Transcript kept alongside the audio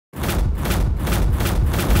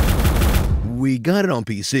We got it on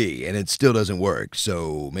PC and it still doesn't work,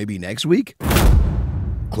 so maybe next week?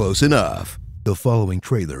 Close enough. The following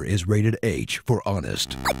trailer is rated H for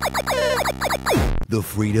honest. The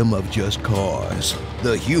freedom of just cause,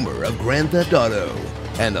 the humor of Grand Theft Auto,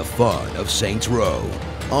 and the fun of Saints Row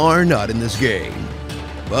are not in this game.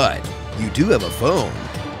 But you do have a phone.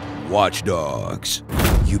 Watch Dogs.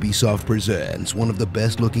 Ubisoft presents one of the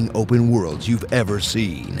best-looking open worlds you've ever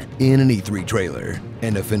seen in an E3 trailer,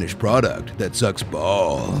 and a finished product that sucks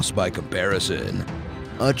balls by comparison.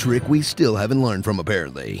 A trick we still haven't learned from,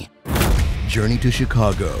 apparently. Journey to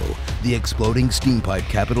Chicago, the exploding steam pipe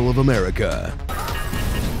capital of America.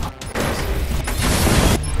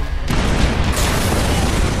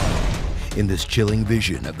 In this chilling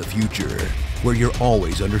vision of the future, where you're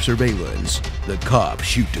always under surveillance, the cops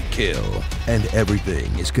shoot to kill, and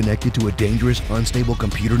everything is connected to a dangerous, unstable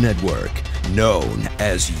computer network known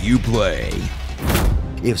as Uplay.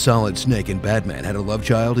 If Solid Snake and Batman had a love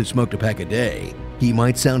child who smoked a pack a day, he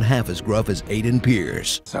might sound half as gruff as Aiden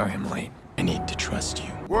Pierce. Sorry I'm late. I need to trust you.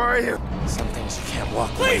 Where are you? Some things you can't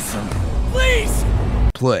walk away from. Please!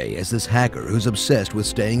 Play as this hacker who's obsessed with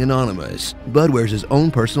staying anonymous, but wears his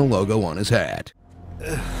own personal logo on his hat.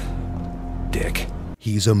 Dick.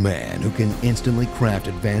 He's a man who can instantly craft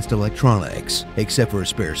advanced electronics, except for a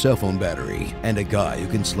spare cell phone battery, and a guy who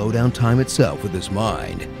can slow down time itself with his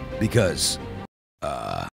mind. Because,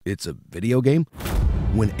 it's a video game?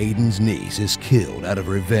 When Aiden's niece is killed out of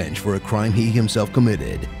revenge for a crime he himself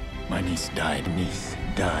committed, My niece died.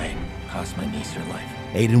 Cost my niece her life.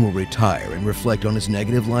 Aiden will retire and reflect on his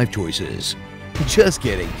negative life choices. Just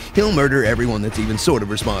kidding. He'll murder everyone that's even sort of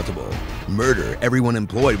responsible. Murder everyone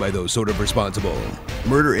employed by those sort of responsible.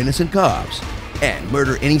 Murder innocent cops. And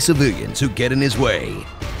murder any civilians who get in his way.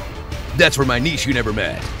 That's for my niece you never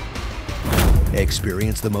met.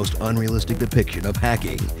 Experience the most unrealistic depiction of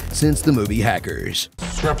hacking since the movie Hackers.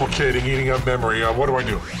 It's replicating, eating up memory. What do I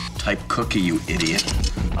do? Type cookie, you idiot.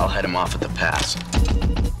 I'll head him off at the pass.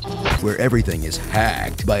 Where everything is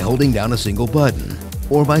hacked by holding down a single button,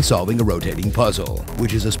 or by solving a rotating puzzle,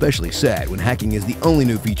 which is especially sad when hacking is the only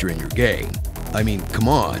new feature in your game. I mean, come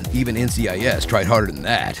on, even NCIS tried harder than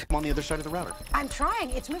that. I'm on the other side of the router. I'm trying.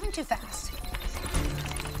 It's moving too fast.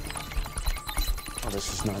 Oh,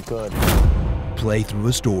 this is not good. Play through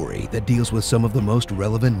a story that deals with some of the most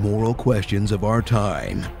relevant moral questions of our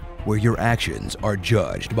time, where your actions are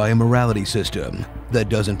judged by a morality system that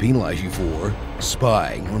doesn't penalize you for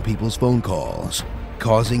spying on people's phone calls,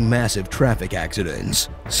 causing massive traffic accidents,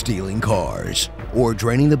 stealing cars, or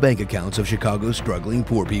draining the bank accounts of Chicago's struggling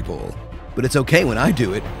poor people. But it's okay when I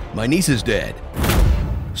do it. My niece is dead.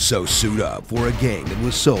 So suit up for a game that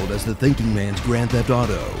was sold as the thinking man's Grand Theft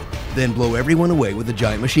Auto, then blow everyone away with a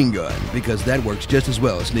giant machine gun, because that works just as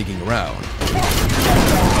well as sneaking around.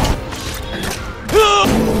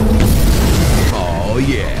 Oh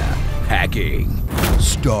yeah, hacking.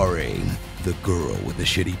 Starring the girl with the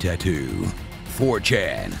shitty tattoo,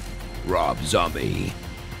 4chan, Rob Zombie,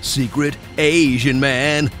 Secret Asian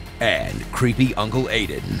Man, and Creepy Uncle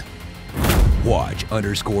Aiden. Watch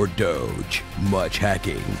 _Doge. Much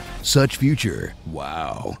hacking. Such future.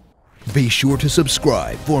 Wow. Be sure to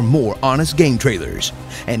subscribe for more honest game trailers,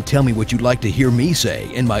 and tell me what you'd like to hear me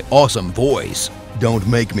say in my awesome voice. Don't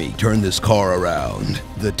make me turn this car around.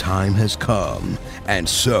 The time has come, and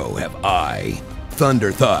so have I.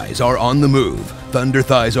 Thunder thighs are on the move. Thunder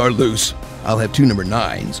thighs are loose. I'll have 2 number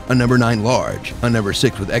 9s, a number 9 large, a number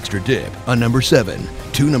 6 with extra dip, a number 7,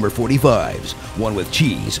 2 number 45s, 1 with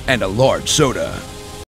cheese, and a large soda.